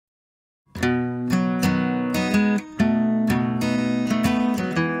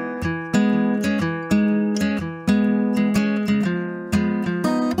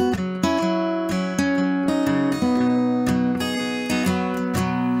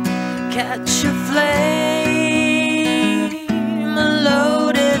catch a flame, a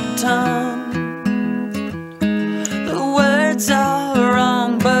loaded tongue. The words are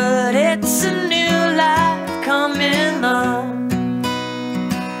wrong, but it's a new life coming on.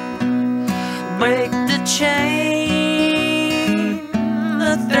 Break the chain,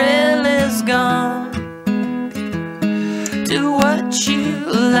 the thrill is gone. Do what you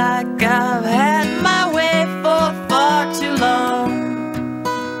like, I've had my way for far too long.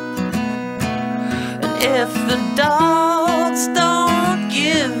 And if the dogs don't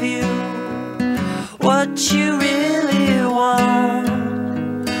give you what you really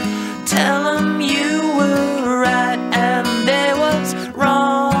want, tell them you were right and they was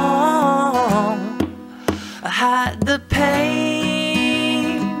wrong. Hide the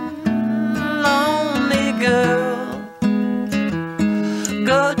pain, lonely girl.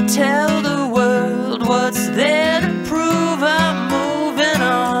 Go tell the world what's there to prove I'm moving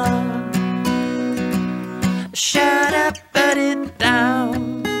on. Shut up, put it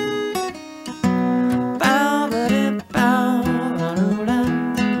down. Bow, but it bow.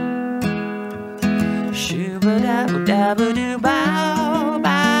 Shoo-ba-da-ba-da-ba-doo, bow,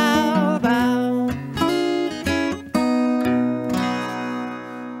 bow, bow.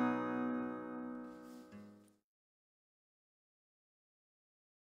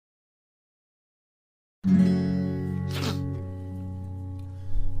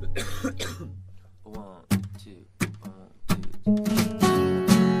 One, two, one, two.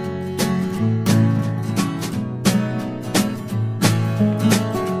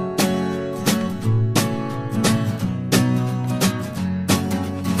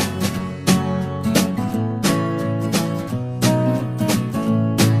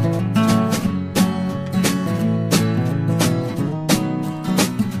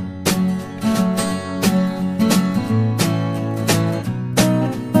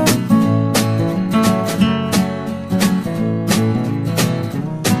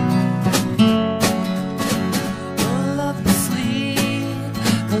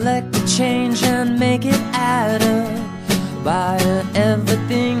 Collect the change and make it add up. Buy her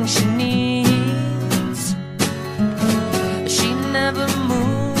everything she needs. She never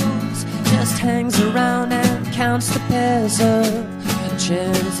moves, just hangs around and counts the pairs of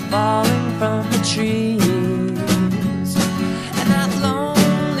cherries falling from the trees. And that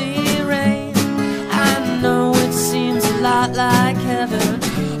lonely rain, I know it seems a lot like heaven.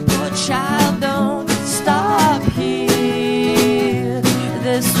 Poor child, don't stop here.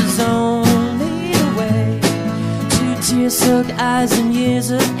 This was only a way. 2 tear-soaked eyes and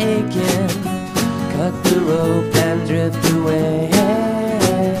years of aching. Cut the rope and drift away.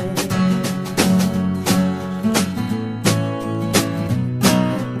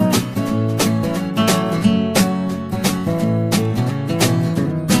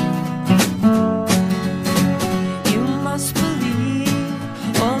 You must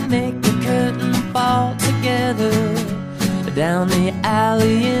believe or make the curtain fall together. Down the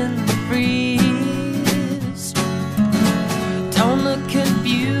alley in the freeze. Don't look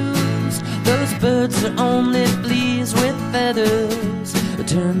confused, those birds are only fleas with feathers.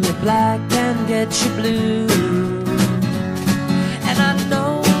 Turn you black and get you blue. And I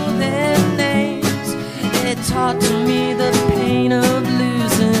know their names, they taught to me the pain of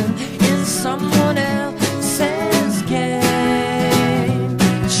losing in someone else's game.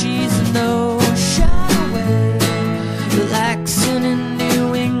 She's a no-shot away, relaxing in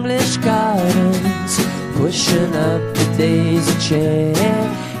New English gardens, pushing up the daisy chain.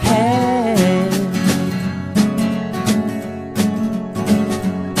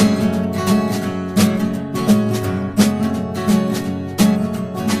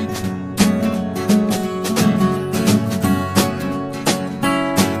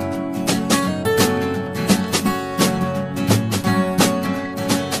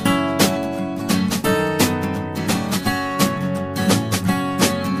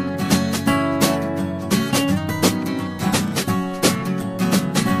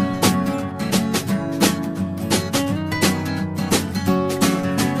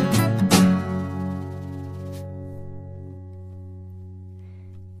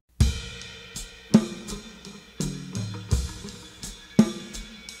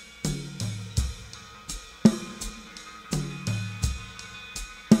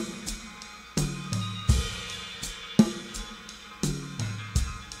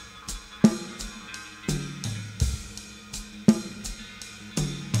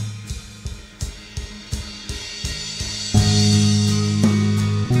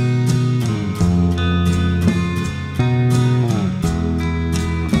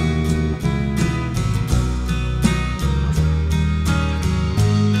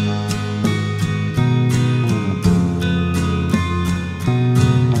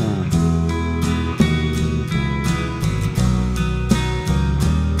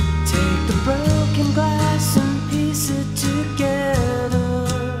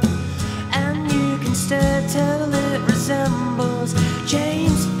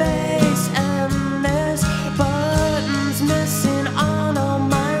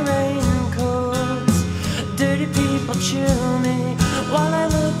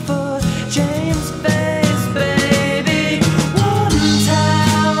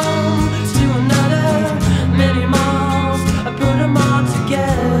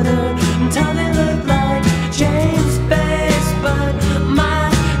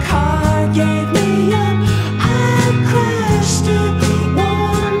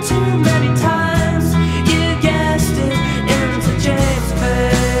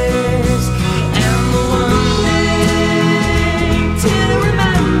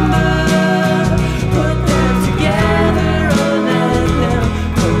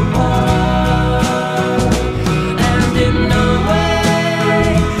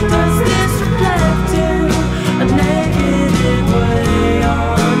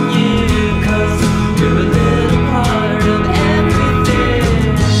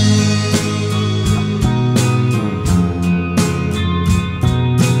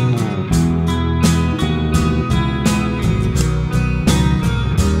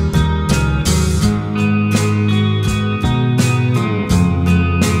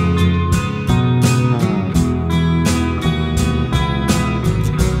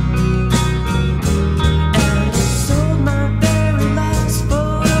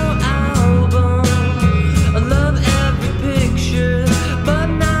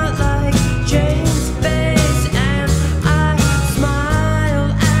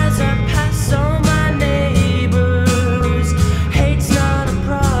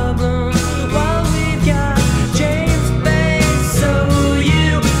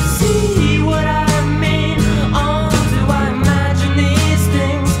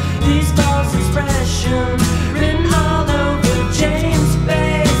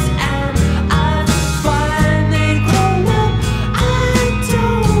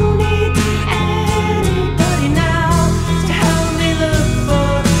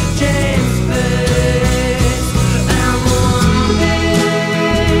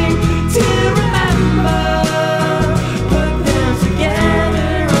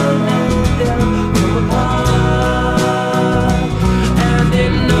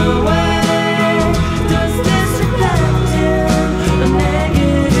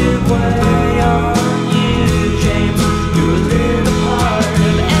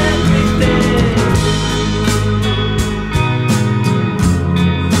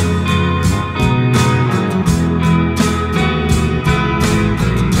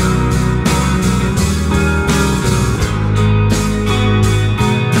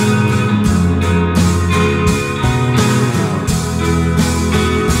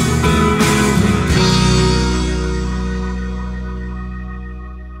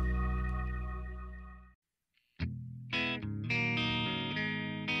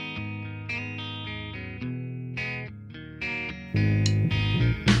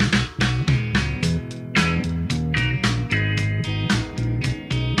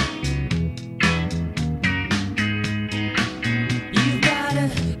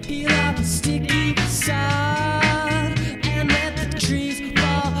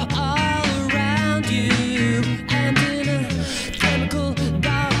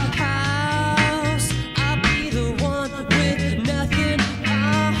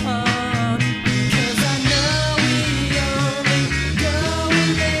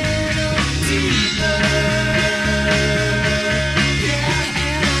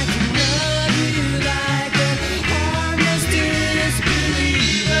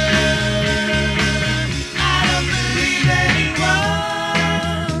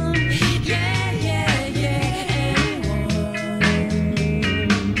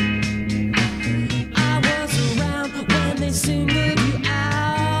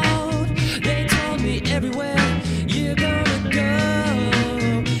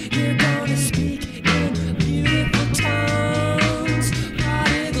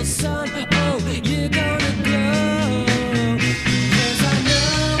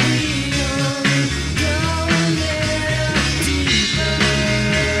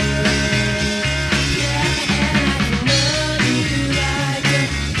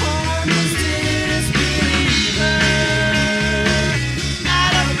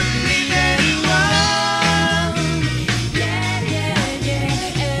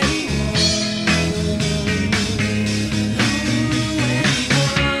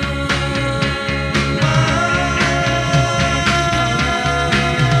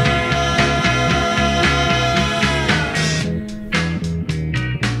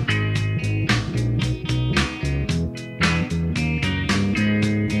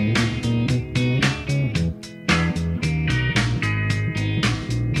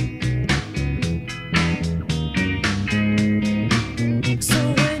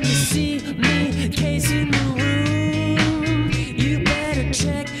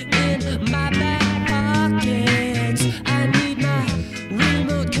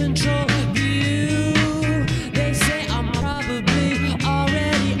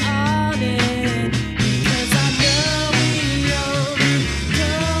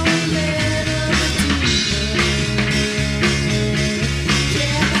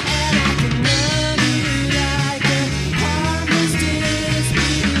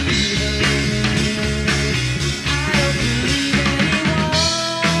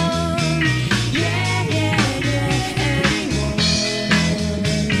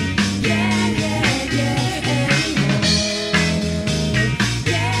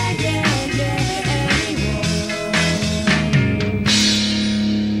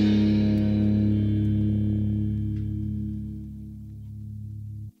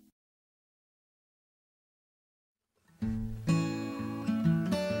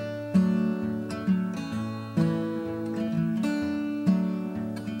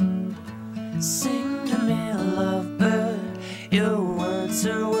 Sing to me, lovebird, your words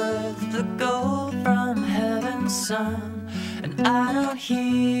are worth the gold from heaven's sun, and I don't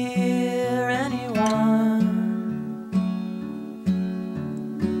hear anyone.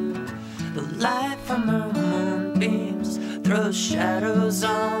 The light from the moonbeams throws shadows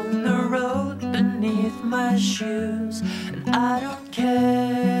on the road beneath my shoes, and I don't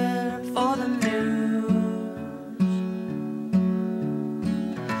care for the news.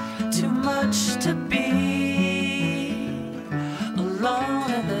 Too much to be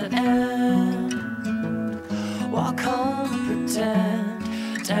alone at the end. Walk home,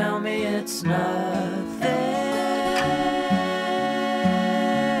 pretend, tell me it's nothing.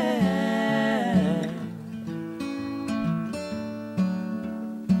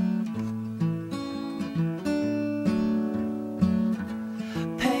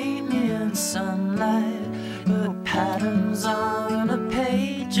 Paint me in sunlight, put patterns on a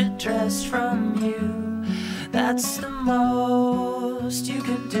page addressed from you. That's the most you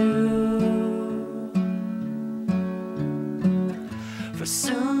could do. For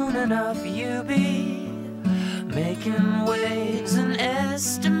soon enough you'll be making waves and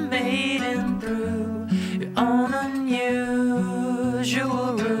estimating through your own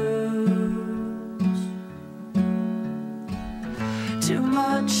unusual rules. Too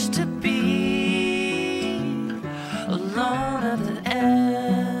much to be alone at the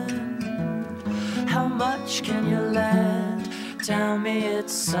end. How much can you lend? Tell me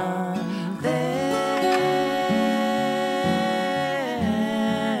it's something.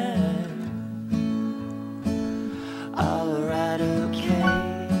 Alright, okay.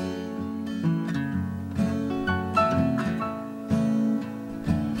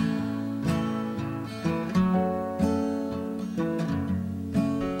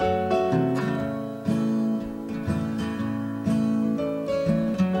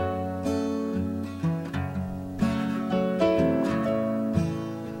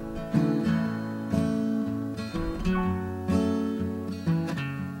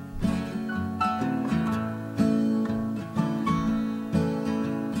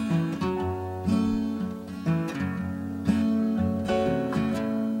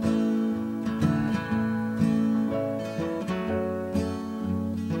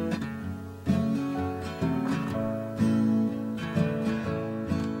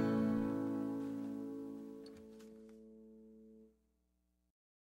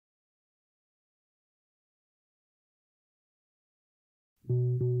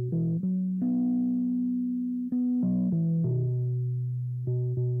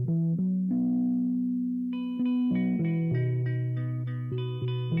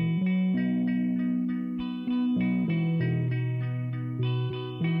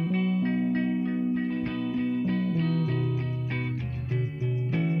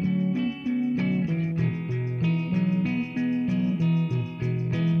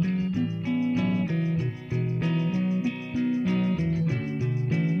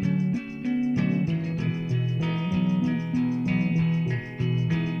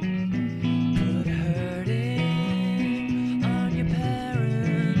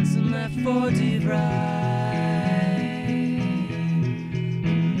 For deep ride,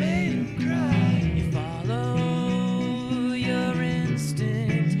 made him cry. You follow your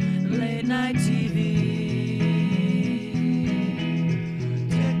instinct, late night TV,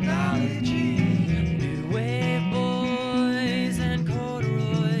 technology, new wave boys and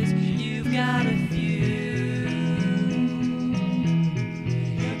corduroys. You've got a few.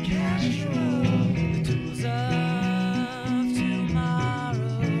 You're casual. The tools of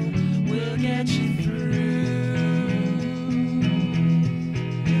tomorrow will get you through.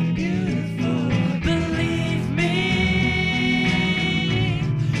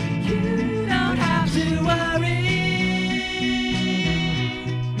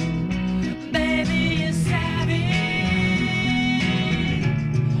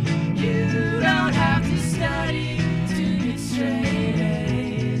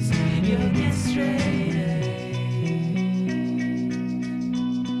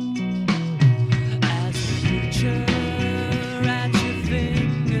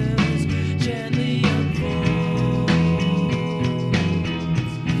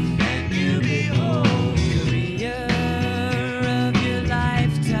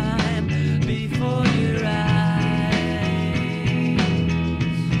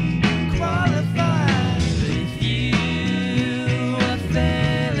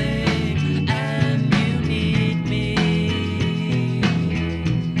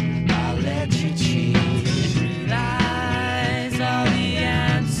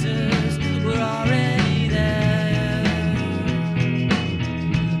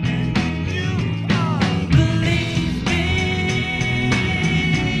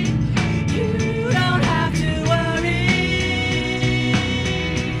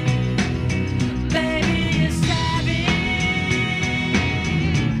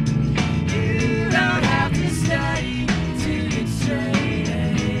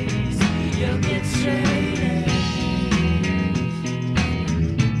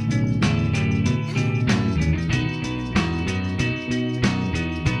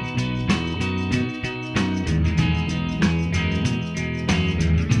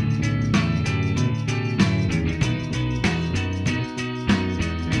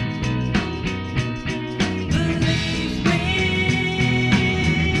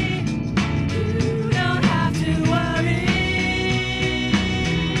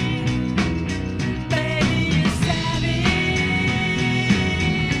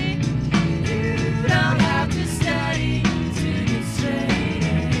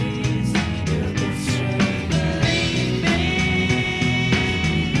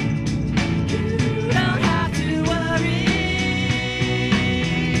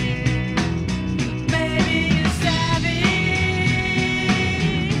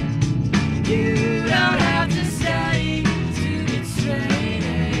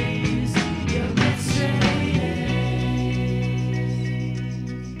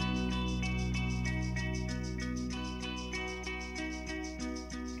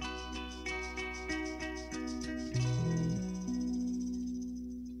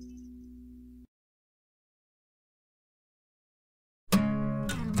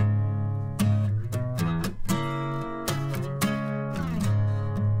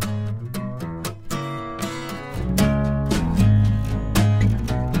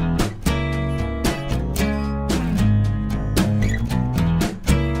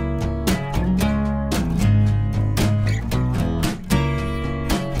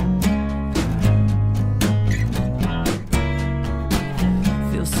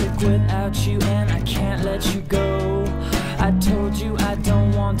 about you and I can't let you go. I told you I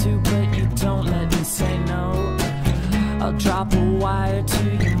don't want to, but you don't let me say no. I'll drop a wire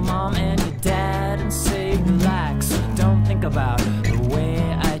to your mom and your dad and say relax, don't think about the way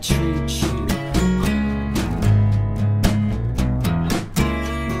I treat you.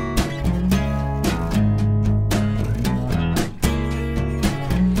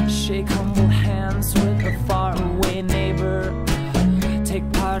 Shake humble hands with a faraway neighbor. Take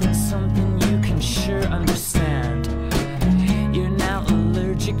part in something you can sure understand. You're now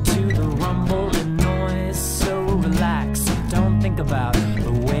allergic to the rumble and noise, so relax, don't think about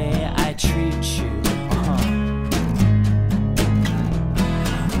the way I treat you.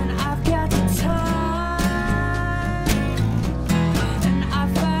 When I've got the time and I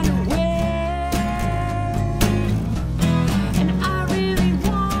find a way, and I really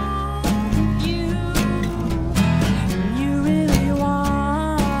want you, and you really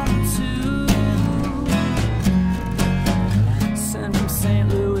want to. Sent from St.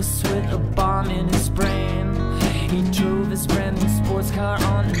 Louis with a bomb in his brain. He drove his brand new sports car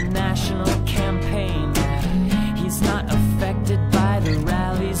on a national campaign. He's not affected by the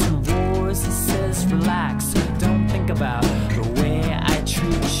rallies and wars. He says relax, don't think about the way I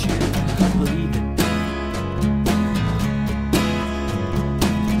treat you. Believe it.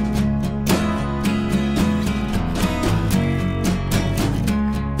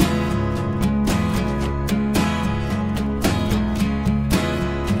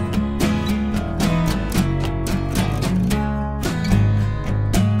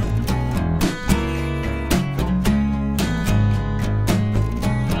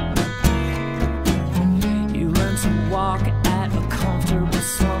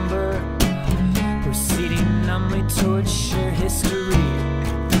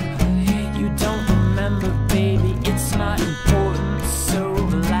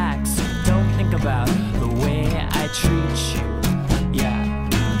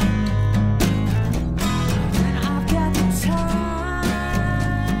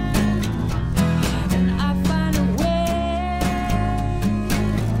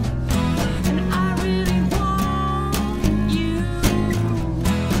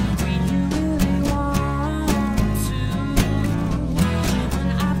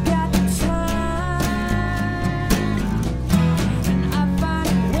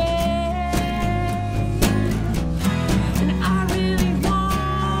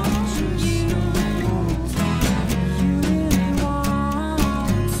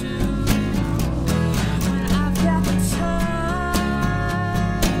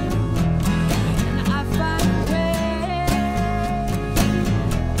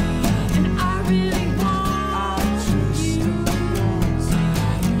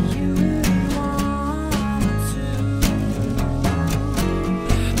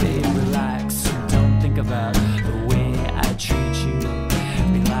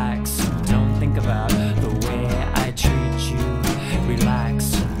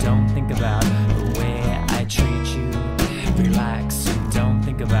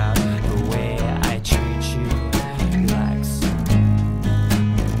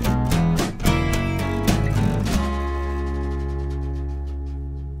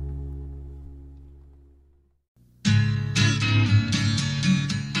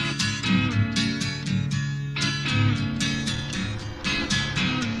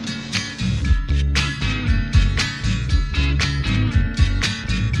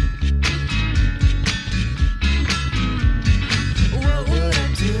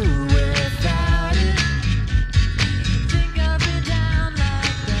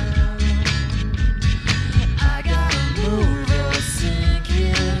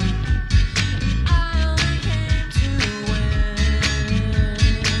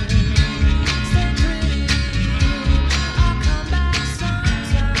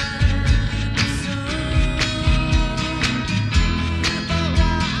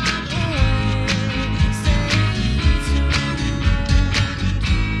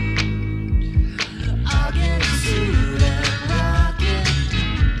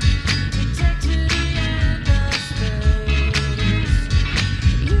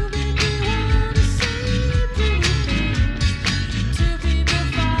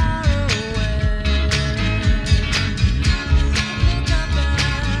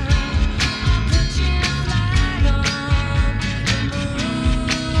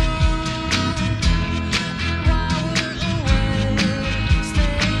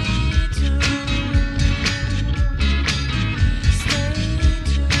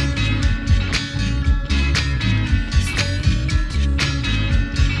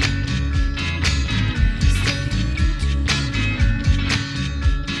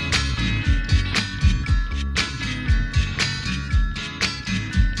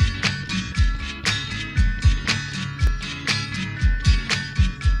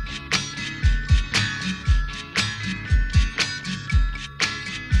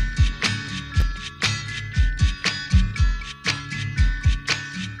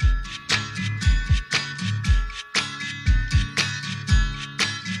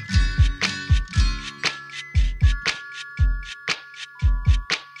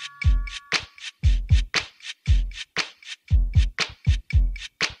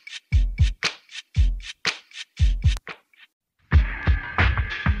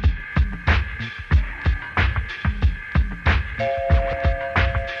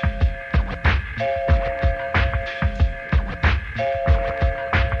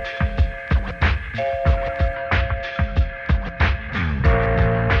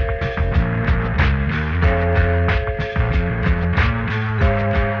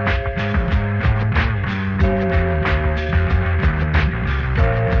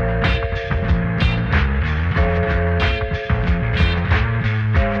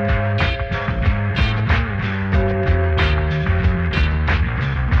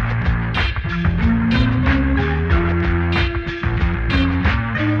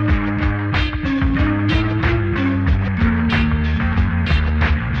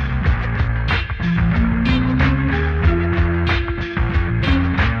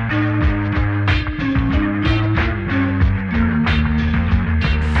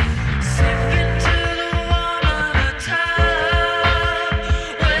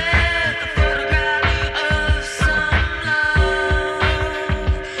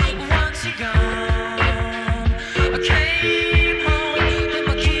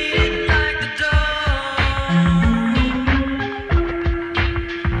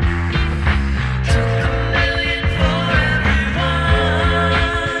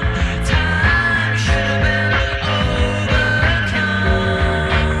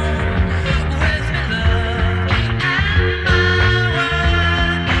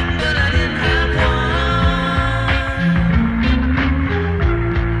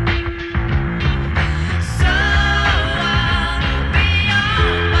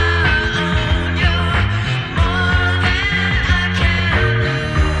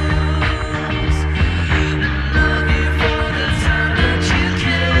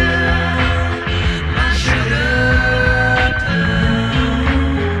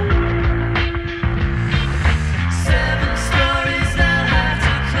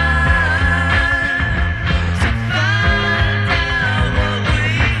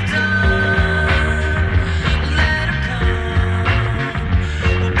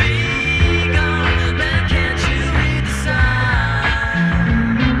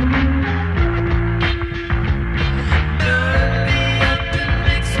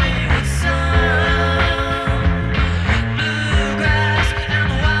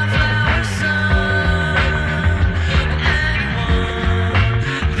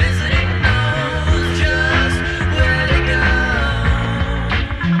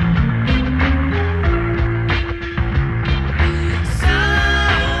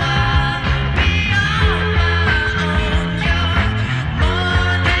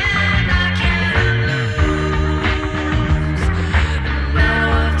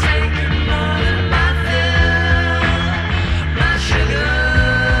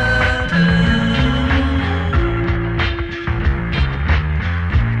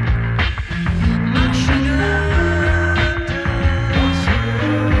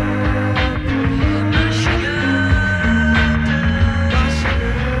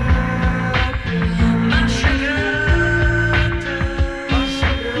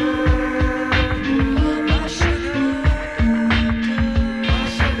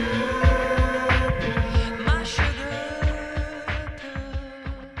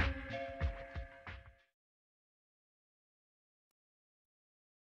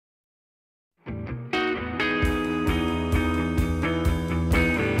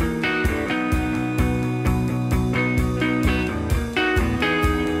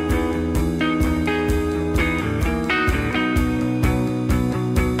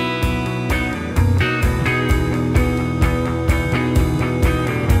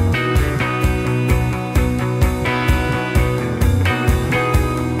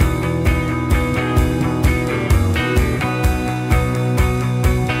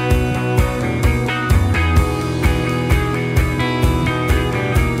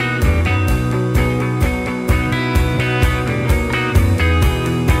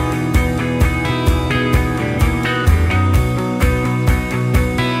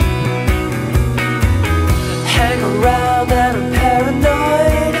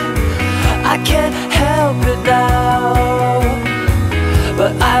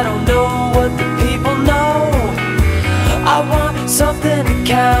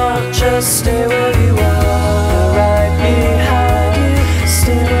 Just stay where you are, right behind you.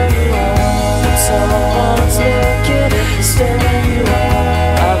 Stay where you are. When someone's looking, stay where you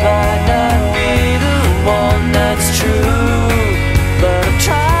are. I might not be the one that's true, but I'm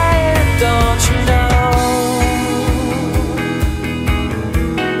trying, don't you know?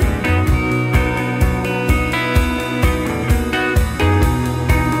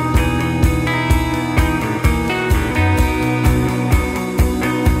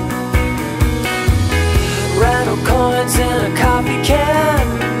 Coins in a coffee can,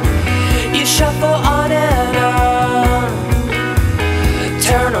 you shuffle on and on.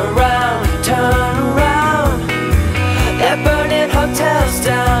 Turn around, they're burning hotels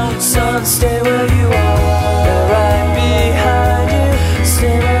down. Son, stay where you are, they're right behind you.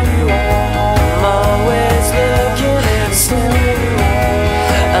 Stay where you are, I'm always looking. Stay where you are.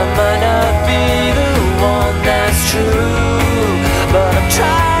 I might not be the one that's true, but I'm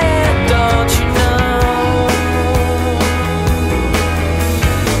trying, don't you know?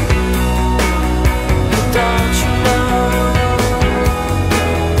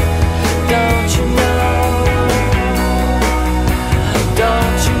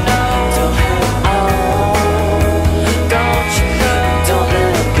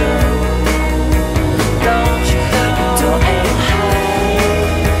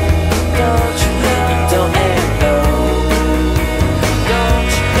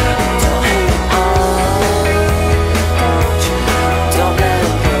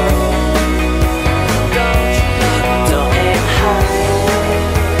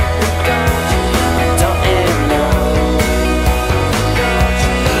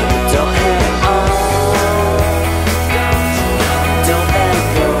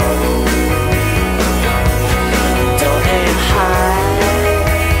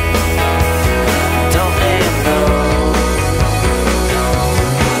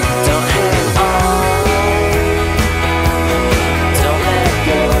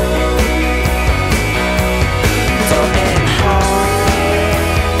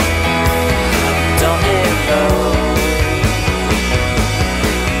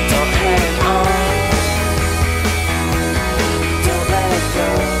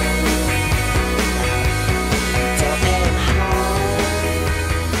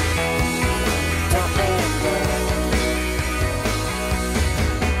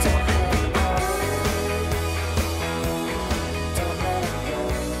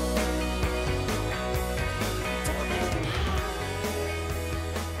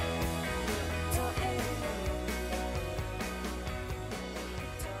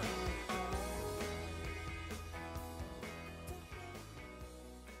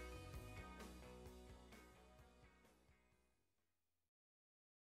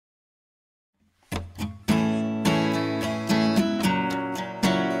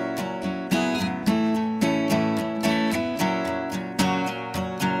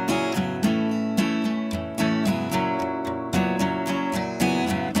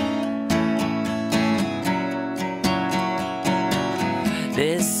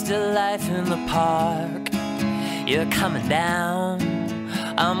 There's still life in the park. You're coming down,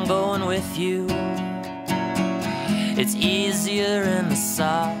 I'm going with you. It's easier in the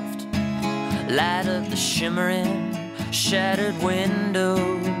soft light of the shimmering shattered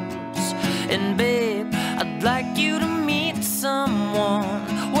windows. And babe, I'd like you to meet someone.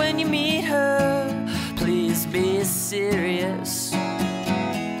 When you meet her, please be serious.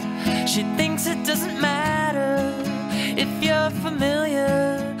 She thinks it doesn't matter if you're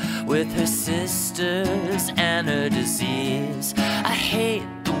familiar with her sisters and her disease. I hate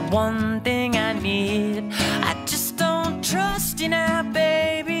the one thing I need. I just don't trust you now,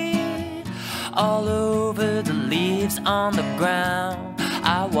 baby. All over the leaves on the ground,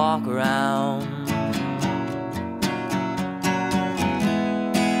 I walk around.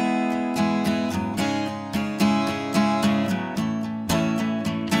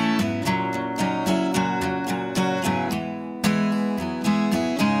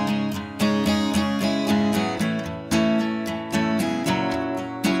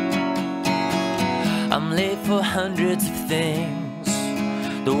 I'm late for hundreds of things.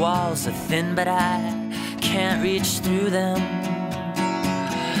 The walls are thin, but I can't reach through them.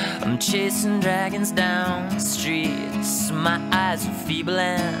 I'm chasing dragons down the streets. My eyes are feeble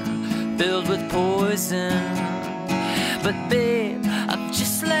and filled with poison. But babe, I've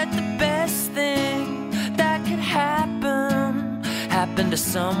just let the best thing that could happen to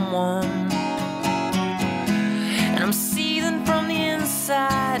someone. And I'm seething from the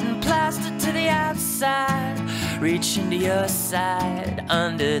inside and plastered to the outside, reaching to your side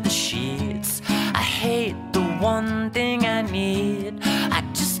under the sheets. I hate the one thing I need. I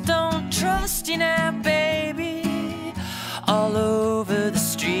just don't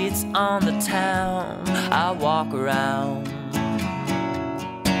on the town. I walk around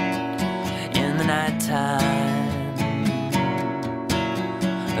in the nighttime,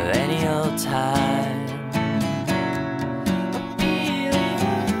 any old time.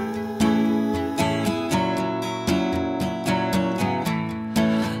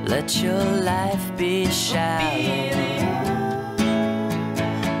 Let your life be shallow.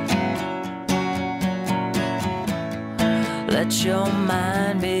 Let your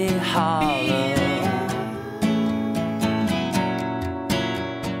mind be hollow.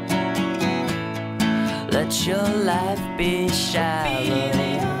 Let your life be shallow.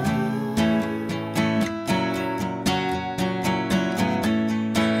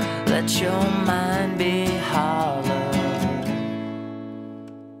 Let your mind